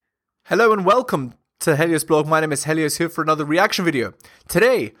Hello and welcome to Helios blog. My name is Helios, here for another reaction video.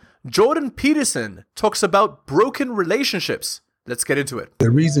 Today, Jordan Peterson talks about broken relationships. Let's get into it. The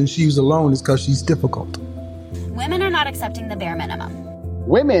reason she's alone is because she's difficult. Women are not accepting the bare minimum.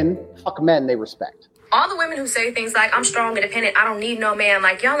 Women fuck men they respect. All the women who say things like, I'm strong, independent, I don't need no man,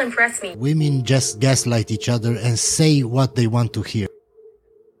 like, y'all impress me. Women just gaslight each other and say what they want to hear.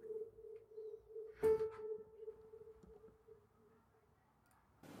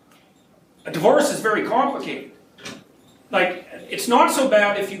 A divorce is very complicated. Like, it's not so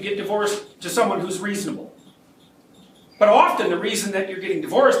bad if you get divorced to someone who's reasonable. But often the reason that you're getting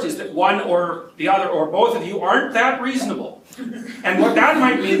divorced is that one or the other or both of you aren't that reasonable. And what that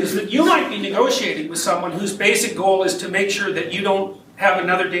might mean is that you might be negotiating with someone whose basic goal is to make sure that you don't have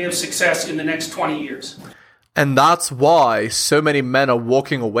another day of success in the next 20 years. And that's why so many men are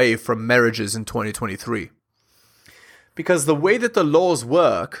walking away from marriages in 2023. Because the way that the laws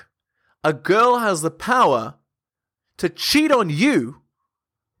work, a girl has the power to cheat on you,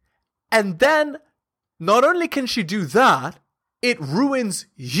 and then not only can she do that, it ruins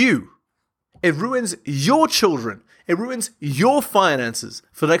you. It ruins your children. It ruins your finances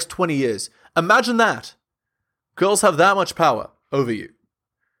for the next 20 years. Imagine that. Girls have that much power over you.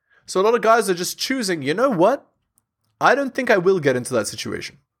 So a lot of guys are just choosing, you know what? I don't think I will get into that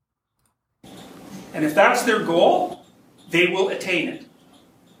situation. And if that's their goal, they will attain it.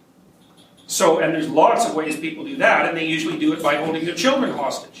 So, and there's lots of ways people do that, and they usually do it by holding their children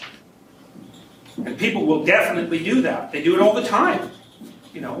hostage. And people will definitely do that. They do it all the time,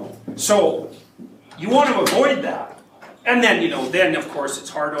 So, you want to avoid that. And then, then of course it's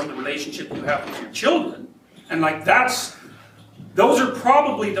hard on the relationship you have with your children. And those are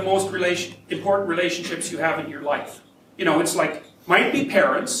probably the most important relationships you have in your life. It's like, might be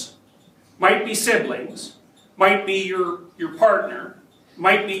parents, might be siblings, might be your partner,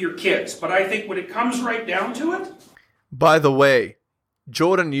 might be your kids. But I think when it comes right down to it... By the way,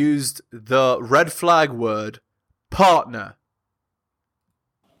 Jordan used the red flag word, partner.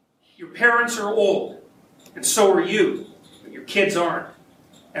 Your parents are old, and so are you, but your kids aren't.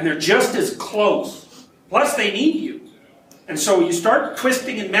 And they're just as close. Plus, they need you. And so you start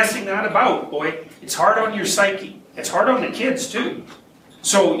twisting and messing that about, boy, it's hard on your psyche. It's hard on the kids, too.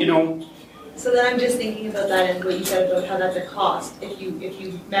 So, So then I'm just thinking about that and what you said about how that's a cost. If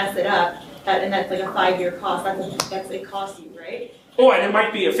you mess it up, and that's like a 5-year cost, that's a cost you, right? Oh, and it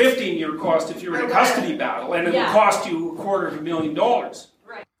might be a 15-year cost if you're in a custody battle, and it will cost you $250,000.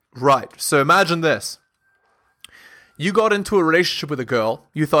 Right. So imagine this. You got into a relationship with a girl.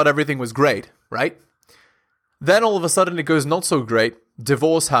 You thought everything was great, right? Then all of a sudden it goes not so great.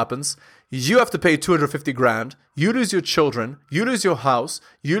 Divorce happens. You have to pay $250,000. You lose your children. You lose your house.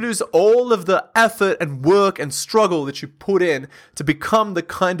 You lose all of the effort and work and struggle that you put in to become the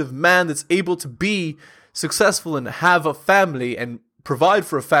kind of man that's able to be successful and have a family and provide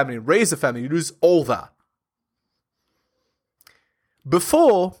for a family and raise a family. You lose all that.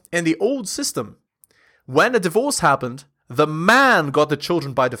 Before, in the old system, when a divorce happened, the man got the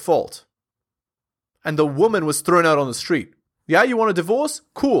children by default. And the woman was thrown out on the street. Yeah, you want a divorce?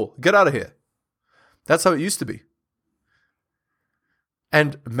 Cool, get out of here. That's how it used to be.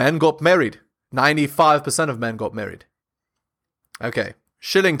 And men got married. 95% of men got married. Okay,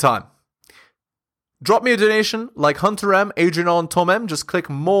 shilling time. Drop me a donation like Hunter M, Adrian on, Tom M. Just click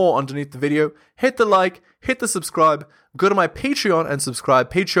more underneath the video. Hit the like, hit the subscribe. Go to my Patreon and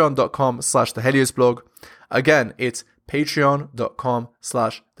subscribe. Patreon.com/theheliosblog. Again, it's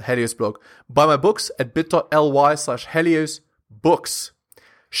patreon.com/theheliosblog. Buy my books at bit.ly/heliosbooks.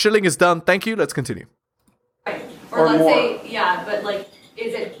 Shilling is done. Thank you. Let's continue. Or let's more. say, but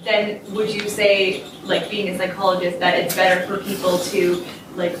is it then, would you say, being a psychologist, that it's better for people to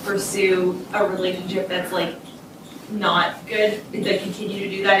pursue a relationship that's not good, to continue to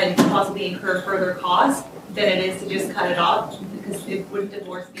do that and possibly incur further costs than it is to just cut it off? Because it wouldn't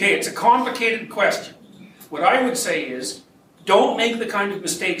divorce people. Okay, it's a complicated question. What I would say is, don't make the kind of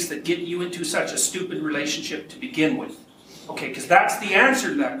mistakes that get you into such a stupid relationship to begin with. Okay, because that's the answer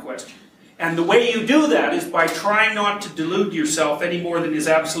to that question. And the way you do that is by trying not to delude yourself any more than is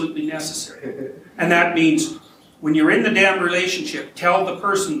absolutely necessary. And that means when you're in the damn relationship, tell the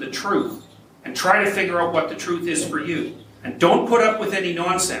person the truth and try to figure out what the truth is for you. And don't put up with any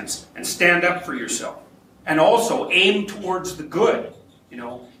nonsense and stand up for yourself. And also aim towards the good.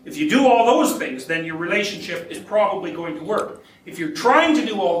 If you do all those things, then your relationship is probably going to work. If you're trying to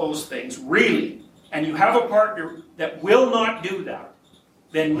do all those things, really, and you have a partner that will not do that,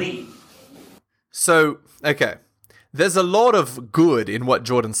 then leave. So, okay. There's a lot of good in what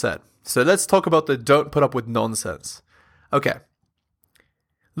Jordan said. So let's talk about the don't put up with nonsense. Okay.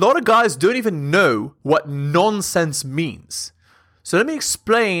 A lot of guys don't even know what nonsense means. So let me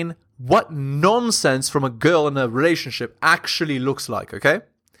explain what nonsense from a girl in a relationship actually looks like, okay?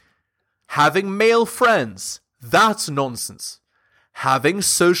 Having male friends, that's nonsense. Having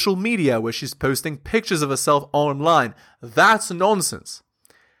social media where she's posting pictures of herself online, that's nonsense.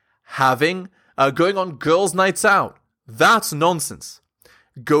 Having, going on girls' nights out, that's nonsense.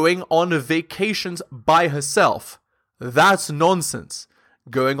 Going on vacations by herself, that's nonsense.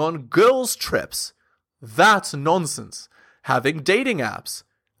 Going on girls' trips, that's nonsense. Having dating apps,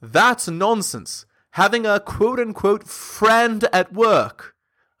 that's nonsense. Having a quote-unquote friend at work,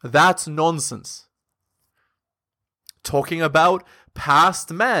 that's nonsense. Talking about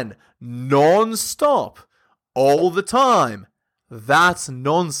past men non-stop, all the time, that's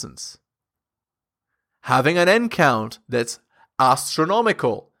nonsense. Having an end count that's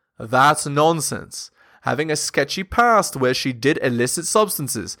astronomical, that's nonsense. Having a sketchy past where she did illicit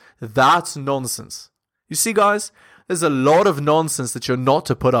substances, that's nonsense. You see, guys, there's a lot of nonsense that you're not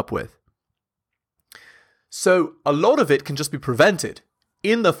to put up with. So a lot of it can just be prevented.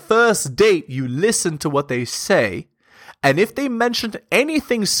 In the first date, you listen to what they say, and if they mentioned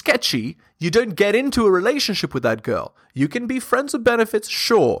anything sketchy, you don't get into a relationship with that girl. You can be friends with benefits,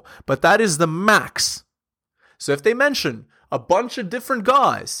 sure, but that is the max. So if they mention a bunch of different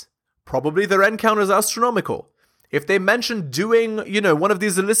guys, probably their encounter is astronomical. If they mention doing, one of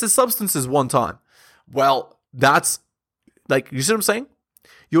these illicit substances one time, well, that's, you see what I'm saying?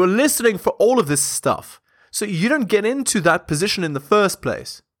 You're listening for all of this stuff. So you don't get into that position in the first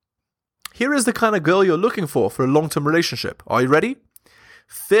place. Here is the kind of girl you're looking for a long-term relationship. Are you ready?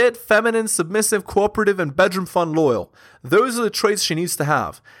 Fit, feminine, submissive, cooperative, and bedroom fun loyal. Those are the traits she needs to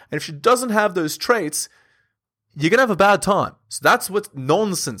have. And if she doesn't have those traits, you're going to have a bad time. So that's what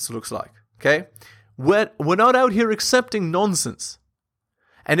nonsense looks like, okay? We're not out here accepting nonsense.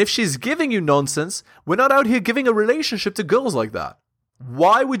 And if she's giving you nonsense, we're not out here giving a relationship to girls like that.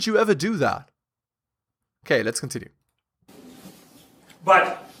 Why would you ever do that? Okay, let's continue.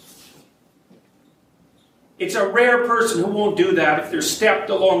 But it's a rare person who won't do that if they're stepped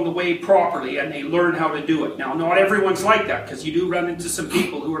along the way properly and they learn how to do it. Now, not everyone's like that, because you do run into some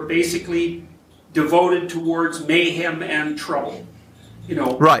people who are basically devoted towards mayhem and trouble.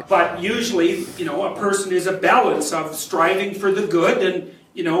 Right. But usually, a person is a balance of striving for the good and,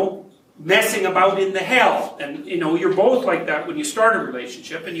 messing about in the hell. And, you're both like that when you start a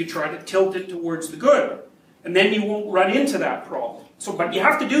relationship and you try to tilt it towards the good. And then you won't run into that problem. So, but you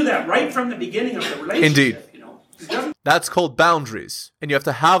have to do that right from the beginning of the relationship. Indeed. That's called boundaries. And you have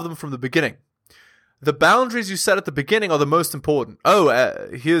to have them from the beginning. The boundaries you set at the beginning are the most important.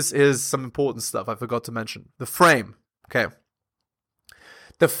 Here's some important stuff I forgot to mention. The frame. Okay.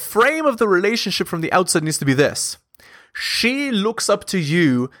 The frame of the relationship from the outset needs to be this. She looks up to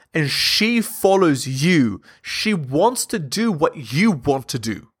you and she follows you. She wants to do what you want to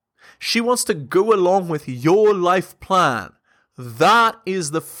do. She wants to go along with your life plan. That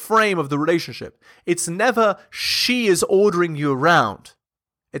is the frame of the relationship. It's never she is ordering you around.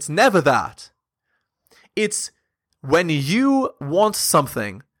 It's never that. It's when you want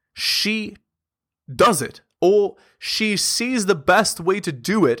something, she does it. Or she sees the best way to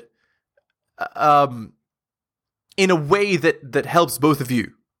do it in a way that helps both of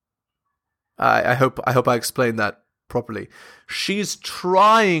you. I hope I explained that properly. She's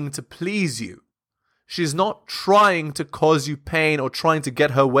trying to please you. She's not trying to cause you pain or trying to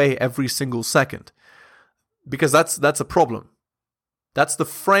get her way every single second. Because that's a problem. That's the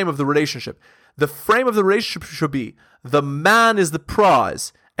frame of the relationship. The frame of the relationship should be the man is the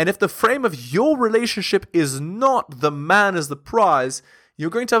prize. And if the frame of your relationship is not the man is the prize, you're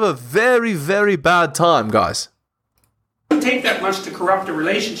going to have a very, very bad time, guys. It doesn't take that much to corrupt a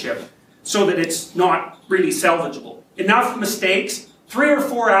relationship so that it's not really salvageable. Enough mistakes, 3 or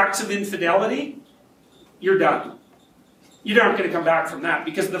 4 acts of infidelity, you're done. You're not going to come back from that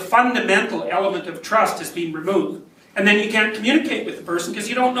because the fundamental element of trust has been removed. And then you can't communicate with the person because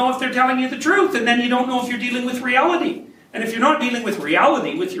you don't know if they're telling you the truth, and then you don't know if you're dealing with reality. And if you're not dealing with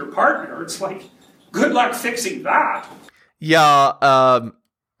reality with your partner, it's like, good luck fixing that. Yeah,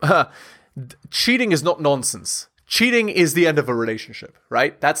 cheating is not nonsense. Cheating is the end of a relationship,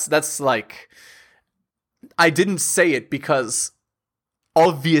 right? That's like, I didn't say it because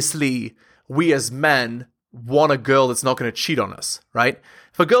obviously we as men want a girl that's not going to cheat on us, right?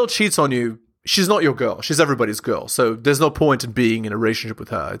 If a girl cheats on you, she's not your girl. She's everybody's girl. So there's no point in being in a relationship with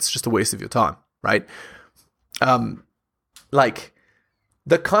her. It's just a waste of your time, right? Like,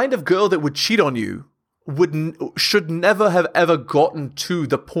 the kind of girl that would cheat on you should never have ever gotten to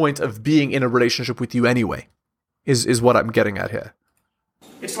the point of being in a relationship with you anyway, is what I'm getting at here.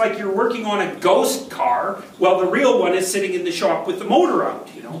 It's like you're working on a ghost car while the real one is sitting in the shop with the motor out,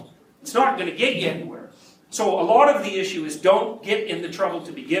 you know. It's not going to get you anywhere. So a lot of the issue is don't get in the trouble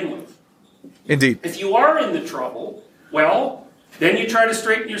to begin with. Indeed. If you are in the trouble, well, then you try to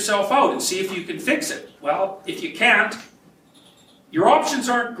straighten yourself out and see if you can fix it. Well, if you can't, your options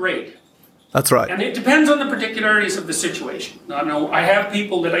aren't great. That's right. And it depends on the particularities of the situation. I know I have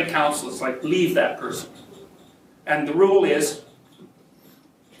people that I counsel, it's like, leave that person. And the rule is,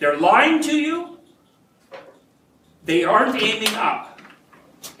 they're lying to you, they aren't aiming up,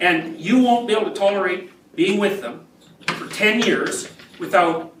 and you won't be able to tolerate being with them for 10 years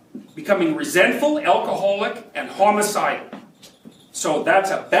without becoming resentful, alcoholic, and homicidal. So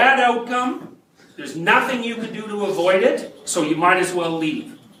that's a bad outcome. There's nothing you can do to avoid it, so you might as well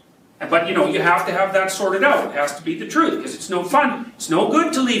leave. But you know, you have to have that sorted out. It has to be the truth, because it's no fun. It's no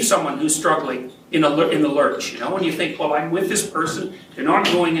good to leave someone who's struggling in the lurch, you know, when you think, well, I'm with this person, they're not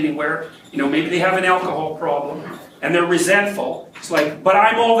going anywhere, you know, maybe they have an alcohol problem, and they're resentful. It's like, but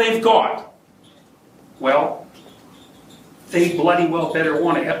I'm all they've got. Well, they bloody well better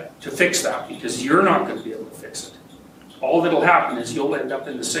want to fix that, because you're not going to be able to fix it. All that'll happen is you'll end up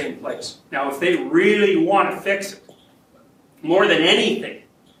in the same place. Now, if they really want to fix it, more than anything,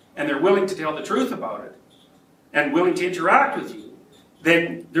 and they're willing to tell the truth about it, and willing to interact with you,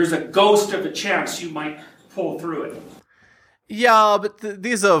 then there's a ghost of a chance you might pull through it. Yeah, but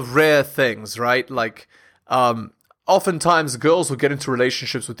these are rare things, right? Like, oftentimes girls will get into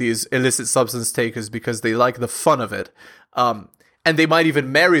relationships with these illicit substance takers because they like the fun of it. And they might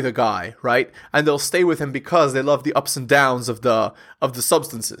even marry the guy, right? And they'll stay with him because they love the ups and downs of the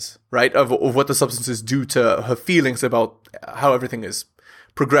substances, right? Of what the substances do to her feelings about how everything is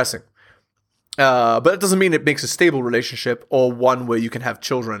progressing. But it doesn't mean it makes a stable relationship or one where you can have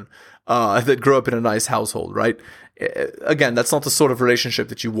children that grow up in a nice household, right? Again, that's not the sort of relationship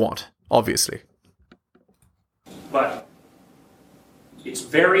that you want, obviously. But it's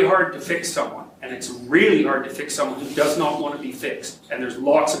very hard to fix someone, and it's really hard to fix someone who does not want to be fixed. And there's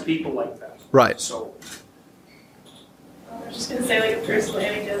lots of people like that. Right. So I was just going to say, like, a personal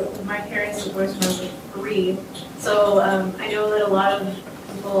anecdote. My parents divorced when I was, like, 3. So I know that a lot of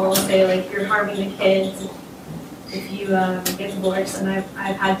people say, like, you're harming the kids if you get divorced. And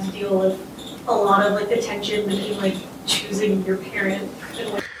I've had to deal with a lot of, like, the tension between, like, choosing your parent.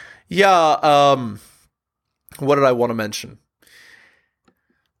 Yeah, what did I want to mention?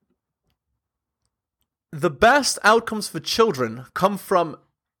 The best outcomes for children come from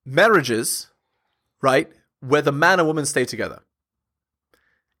marriages, right, where the man and woman stay together.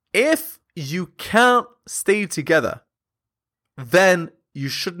 If you can't stay together, then you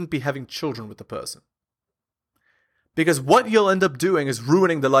shouldn't be having children with the person. Because what you'll end up doing is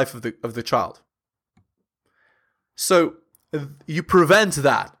ruining the life of the child. So you prevent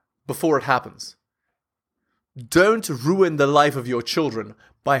that before it happens. Don't ruin the life of your children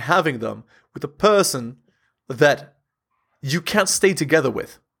by having them with a person that you can't stay together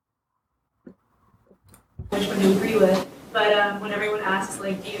with. Which one you agree with, but when everyone asks,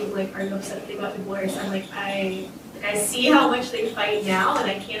 like, are you upset if they got divorced? I'm like, I see how much they fight now, and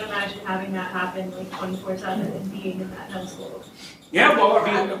I can't imagine having that happen like 24/7 and being in that household. yeah, well,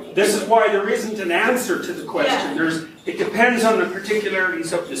 I mean, this is why there isn't an answer to the question. Yeah. It depends on the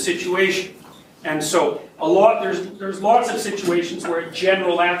particularities of the situation. And so there's lots of situations where a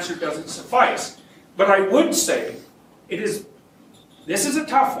general answer doesn't suffice. But I would say this is a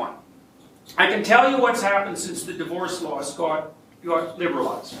tough one. I can tell you what's happened since the divorce laws got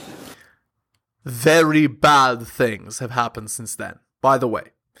liberalized. Very bad things have happened since then, by the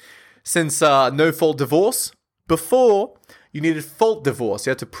way. Since no-fault divorce, before you needed fault divorce.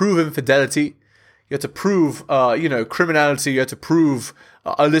 You had to prove infidelity, you had to prove criminality, you had to prove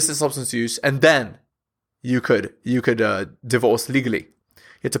illicit substance use, and then you could divorce legally.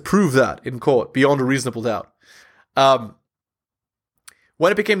 You had to prove that in court beyond a reasonable doubt.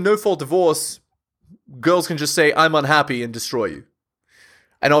 When it became no-fault divorce, girls can just say, I'm unhappy, and destroy you.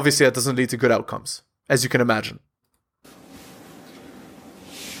 And obviously that doesn't lead to good outcomes, as you can imagine.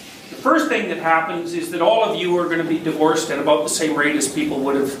 The first thing that happens is that all of you are going to be divorced at about the same rate as people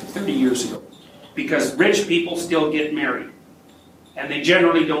would have 30 years ago. Because rich people still get married. And they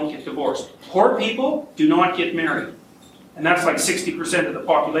generally don't get divorced. Poor people do not get married. And that's like 60% of the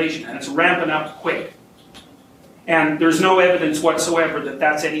population, and it's ramping up quick. And there's no evidence whatsoever that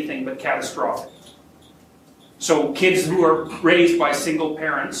that's anything but catastrophic. So kids who are raised by single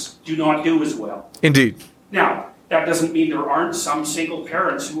parents do not do as well. Indeed. Now, that doesn't mean there aren't some single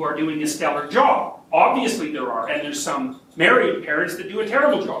parents who are doing a stellar job. Obviously there are, and there's some married parents that do a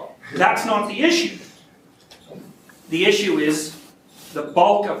terrible job. That's not the issue. The issue is the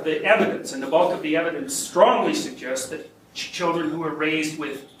bulk of the evidence, and the bulk of the evidence strongly suggests that children who are raised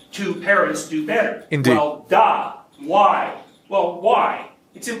with two parents do better. Indeed. Well, duh. Why? Well, why?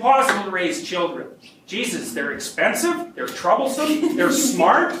 It's impossible to raise children. Jesus, they're expensive, they're troublesome, they're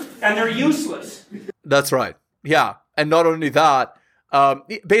smart, and they're useless. That's right. Yeah. And not only that,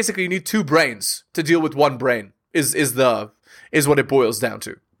 basically you need two brains to deal with one brain is what it boils down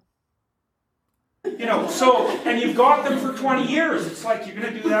to. And you've got them for 20 years. It's like, you're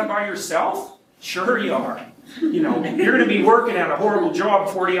going to do that by yourself? Sure you are. You're going to be working at a horrible job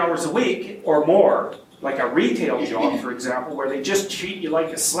 40 hours a week or more, like a retail job, for example, where they just treat you like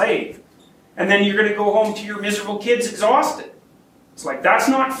a slave. And then you're going to go home to your miserable kids exhausted. It's like, that's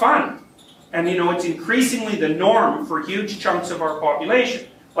not fun. And, it's increasingly the norm for huge chunks of our population.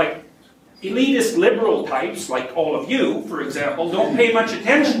 Like, elitist liberal types, like all of you, for example, don't pay much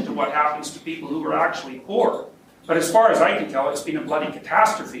attention to what happens to people who are actually poor. But as far as I can tell, it's been a bloody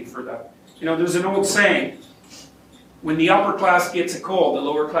catastrophe for them. There's an old saying, when the upper class gets a cold, the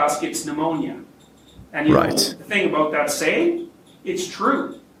lower class gets pneumonia. And the thing about that saying, it's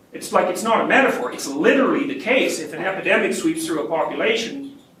true. It's like, it's not a metaphor, it's literally the case. If an epidemic sweeps through a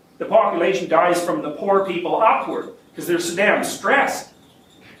population, the population dies from the poor people upward, because they're so damn stressed.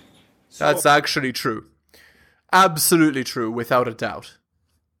 That's actually true. Absolutely true, without a doubt.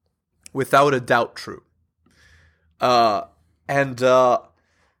 Without a doubt true.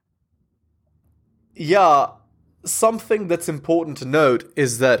 Something that's important to note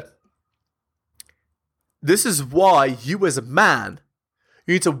is that this is why you as a man,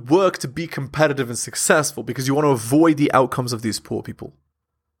 you need to work to be competitive and successful, because you want to avoid the outcomes of these poor people.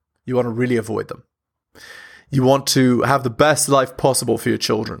 You want to really avoid them. You want to have the best life possible for your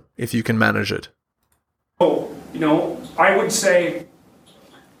children, if you can manage it. I would say,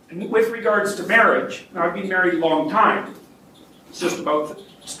 with regards to marriage, I've been married a long time. It's just about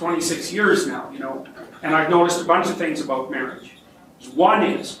 26 years now, and I've noticed a bunch of things about marriage. One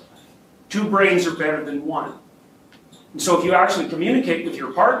is, two brains are better than one. And so if you actually communicate with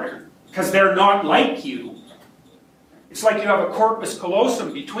your partner, because they're not like you, it's like you have a corpus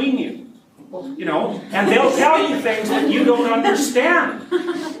callosum between you. And they'll tell you things that you don't understand.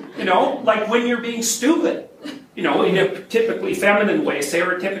 Like when you're being stupid, in a typically feminine way, say,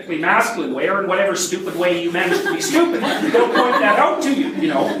 or a typically masculine way, or in whatever stupid way you manage to be stupid. They'll point that out to you,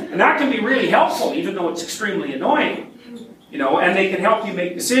 and that can be really helpful, even though it's extremely annoying. And they can help you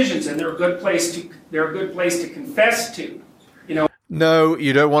make decisions, and they're a good place to confess to. No,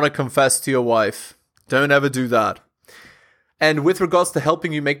 you don't want to confess to your wife. Don't ever do that. And with regards to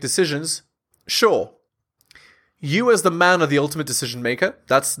helping you make decisions, sure. You as the man are the ultimate decision maker.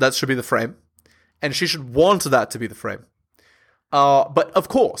 That should be the frame. And she should want that to be the frame. But of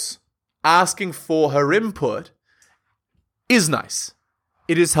course, asking for her input is nice.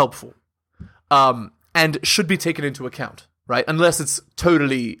 It is helpful. And should be taken into account, right? Unless it's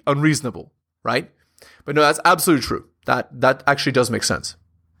totally unreasonable, right? But no, that's absolutely true. That actually does make sense.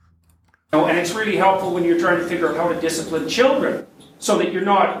 And it's really helpful when you're trying to figure out how to discipline children, so that you're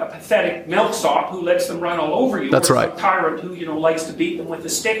not a pathetic milksop who lets them run all over you. That's or right. Some tyrant who, likes to beat them with a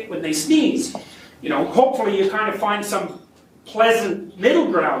stick when they sneeze. Hopefully you kind of find some pleasant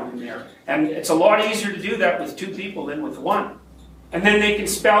middle ground in there. And it's a lot easier to do that with two people than with one. And then they can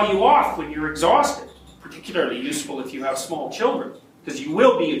spell you off when you're exhausted. Particularly useful if you have small children, because you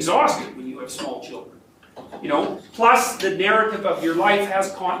will be exhausted when you have small children. Plus the narrative of your life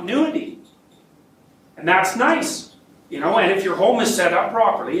has continuity. And that's nice. And if your home is set up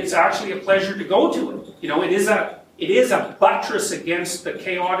properly, it's actually a pleasure to go to it. It is a buttress against the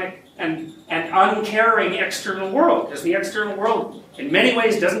chaotic and uncaring external world, because the external world, in many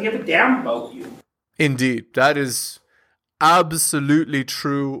ways, doesn't give a damn about you. Indeed, that is absolutely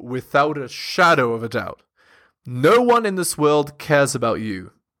true, without a shadow of a doubt. No one in this world cares about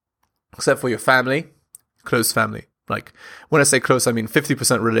you, except for your family, close family. Like, when I say close, I mean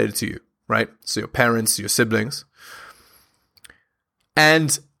 50% related to you, right? So your parents, your siblings.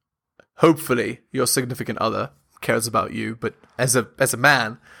 And hopefully your significant other cares about you, but as a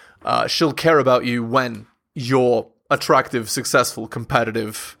man, she'll care about you when you're attractive, successful,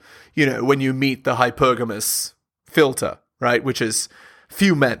 competitive, when you meet the hypergamous filter, right? Which is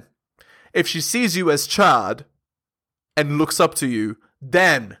few men. If she sees you as Chad and looks up to you,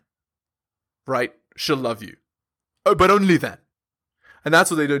 then, right, she'll love you. Oh, but only then. And that's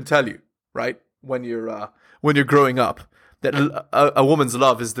what they don't tell you, right? When you're growing up. That a woman's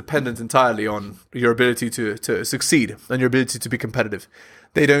love is dependent entirely on your ability to succeed and your ability to be competitive.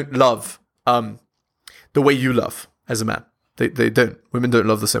 They don't love the way you love as a man. They don't. Women don't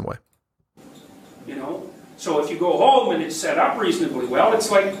love the same way. So if you go home and it's set up reasonably well, it's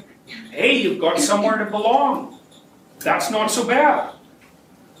like, hey, you've got somewhere to belong. That's not so bad.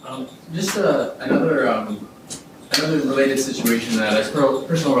 Just another related situation that has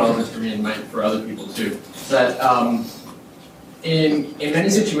personal relevance for me and might for other people too. Is that in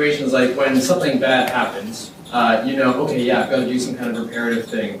many situations, like when something bad happens, okay, yeah, I've got to do some kind of reparative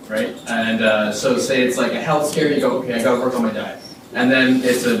thing, right? And so say it's like a health scare, you go, okay, I got to work on my diet. And then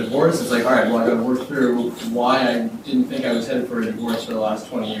it's a divorce, it's like, all right, well, I got to work through why I didn't think I was headed for a divorce for the last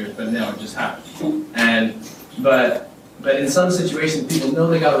 20 years, but now it just happened. But in some situations, people know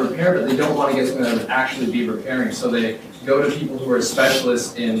they got to repair, but they don't want to get something that would actually be repairing. So they go to people who are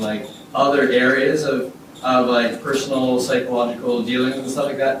specialists in like other areas of like personal psychological dealings and stuff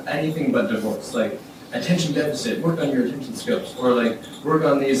like that. Anything but divorce, like attention deficit, work on your attention skills, or like work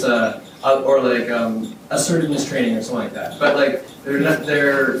on these, assertiveness training or something like that. But like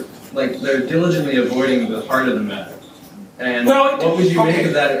they're diligently avoiding the heart of the matter. And what would you make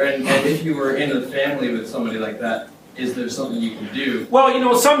of that? And if you were in a family with somebody like that, is there something you can do?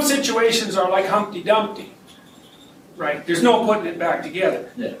 Well, some situations are like Humpty Dumpty, right? There's no putting it back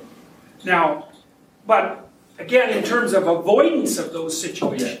together. Yeah. Now, but again, in terms of avoidance of those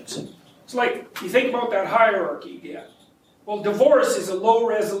situations, it's like you think about that hierarchy again. Well, divorce is a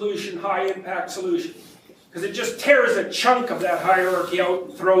low-resolution, high-impact solution because it just tears a chunk of that hierarchy out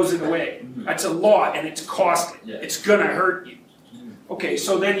and throws it away. Mm-hmm. That's a lot, and it's costly. Yeah. It's going to hurt you. Okay,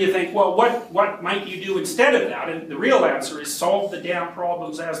 so then you think, well, what might you do instead of that? And the real answer is solve the damn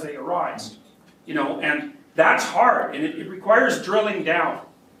problems as they arise. And that's hard, and it requires drilling down.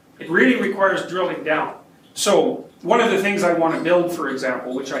 It really requires drilling down. So one of the things I want to build, for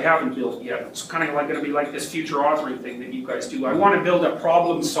example, which I haven't built yet, it's kind of like going to be like this future authoring thing that you guys do. I want to build a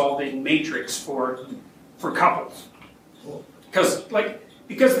problem-solving matrix for couples.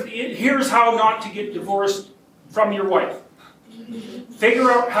 Because here's how not to get divorced from your wife.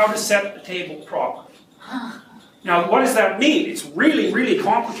 Figure out how to set the table properly. Now, what does that mean? It's really, really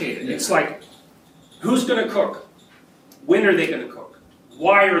complicated. It's like, who's going to cook? When are they going to cook?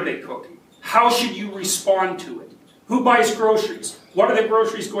 Why are they cooking? How should you respond to it? Who buys groceries? What are the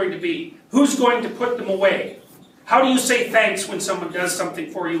groceries going to be? Who's going to put them away? How do you say thanks when someone does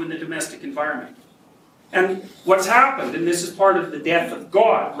something for you in the domestic environment? And what's happened, and this is part of the death of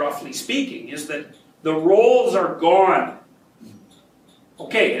God, roughly speaking, is that the roles are gone.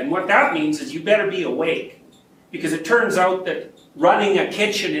 Okay, and what that means is you better be awake. Because it turns out that running a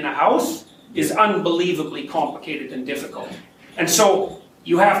kitchen in a house is unbelievably complicated and difficult. And so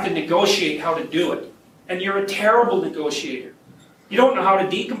you have to negotiate how to do it. And you're a terrible negotiator. You don't know how to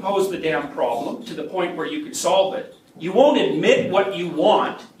decompose the damn problem to the point where you can solve it. You won't admit what you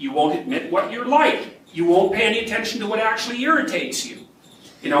want. You won't admit what you're like. You won't pay any attention to what actually irritates you.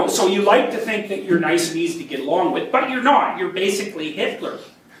 So you like to think that you're nice and easy to get along with, but you're not. You're basically Hitler.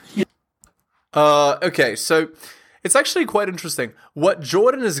 Okay, so it's actually quite interesting. What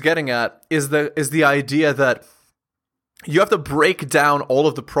Jordan is getting at is the idea that you have to break down all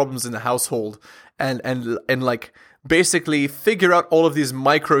of the problems in the household and like basically figure out all of these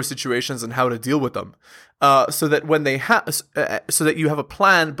micro situations and how to deal with them, so that when they so that you have a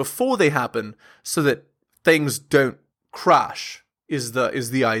plan before they happen, so that things don't crash. Is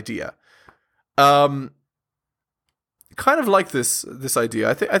the idea. Kind of like this idea.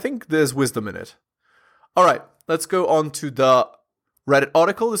 I think there's wisdom in it. All right, let's go on to the Reddit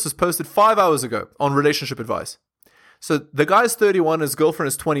article. This was posted 5 hours ago on relationship advice. So the guy's 31, his girlfriend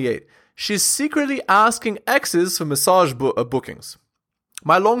is 28. She's secretly asking exes for massage bookings.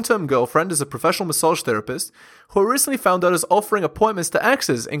 My long-term girlfriend is a professional massage therapist who recently found out is offering appointments to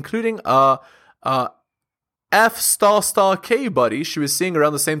exes, including a F***K buddy she was seeing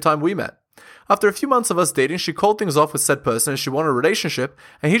around the same time we met. After a few months of us dating, she called things off with said person as she wanted a relationship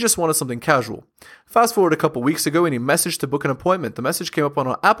and he just wanted something casual. Fast forward a couple weeks ago and he messaged to book an appointment. The message came up on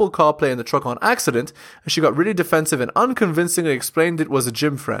her Apple CarPlay in the truck on accident and she got really defensive and unconvincingly explained it was a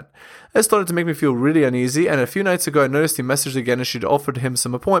gym friend. It started to make me feel really uneasy, and a few nights ago I noticed he messaged again and she'd offered him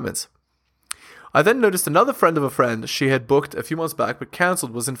some appointments. I then noticed another friend of a friend she had booked a few months back but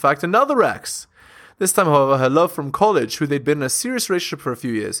cancelled was in fact another ex. This time, however, her love from college, who they'd been in a serious relationship for a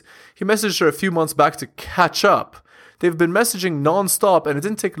few years. He messaged her a few months back to catch up. They've been messaging non-stop, and it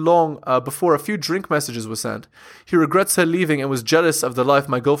didn't take long before a few drink messages were sent. He regrets her leaving and was jealous of the life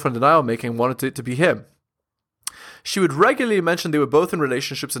my girlfriend and I are making and wanted it to be him. She would regularly mention they were both in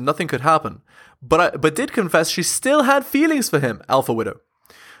relationships and nothing could happen, but did confess she still had feelings for him, Alpha Widow.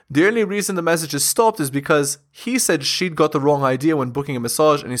 The only reason the messages stopped is because he said she'd got the wrong idea when booking a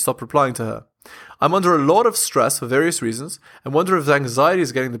massage and he stopped replying to her. I'm under a lot of stress for various reasons and wonder if anxiety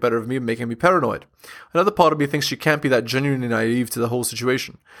is getting the better of me and making me paranoid. Another part of me thinks she can't be that genuinely naive to the whole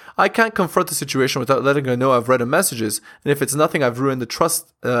situation. I can't confront the situation without letting her know I've read her messages, and if it's nothing, I've ruined the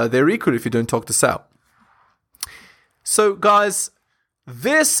trust there equally if you don't talk this out. So, guys,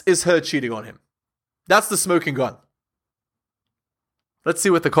 this is her cheating on him. That's the smoking gun. Let's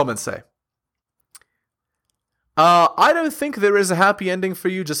see what the comments say. I don't think there is a happy ending for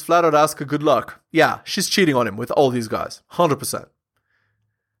you. Just flat out ask her good luck. Yeah, she's cheating on him with all these guys. 100%.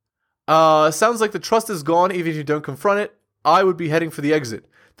 Sounds like the trust is gone even if you don't confront it. I would be heading for the exit.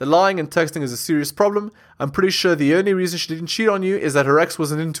 The lying and texting is a serious problem. I'm pretty sure the only reason she didn't cheat on you is that her ex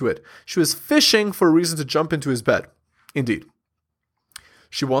wasn't into it. She was fishing for a reason to jump into his bed. Indeed.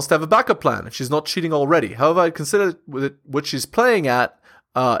 She wants to have a backup plan if she's not cheating already. However, I'd consider what she's playing at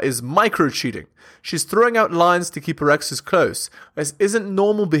is micro-cheating. She's throwing out lines to keep her exes close. This isn't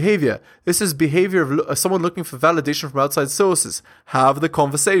normal behavior. This is behavior of someone looking for validation from outside sources. Have the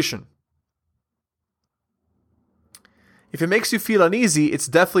conversation. If it makes you feel uneasy, it's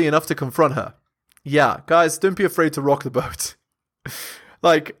definitely enough to confront her. Yeah, guys, don't be afraid to rock the boat.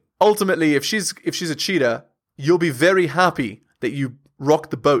 Like, ultimately, if she's a cheater, you'll be very happy that you rock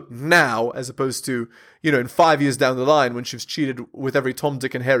the boat now, as opposed to, in 5 years down the line when she's cheated with every Tom,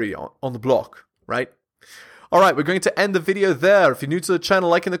 Dick, and Harry on the block, right? Alright, we're going to end the video there. If you're new to the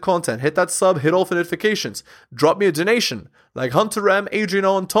channel, liking the content, hit that sub, hit all the notifications. Drop me a donation, like Hunter M, Adrian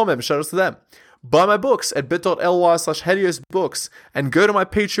O, and Tom M, shout out to them. Buy my books at bit.ly/Helios books, and go to my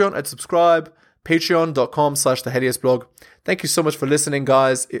Patreon and subscribe, patreon.com/theheliosblog. Thank you so much for listening,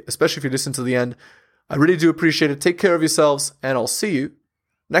 guys, especially if you listen to the end. I really do appreciate it. Take care of yourselves, and I'll see you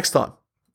next time.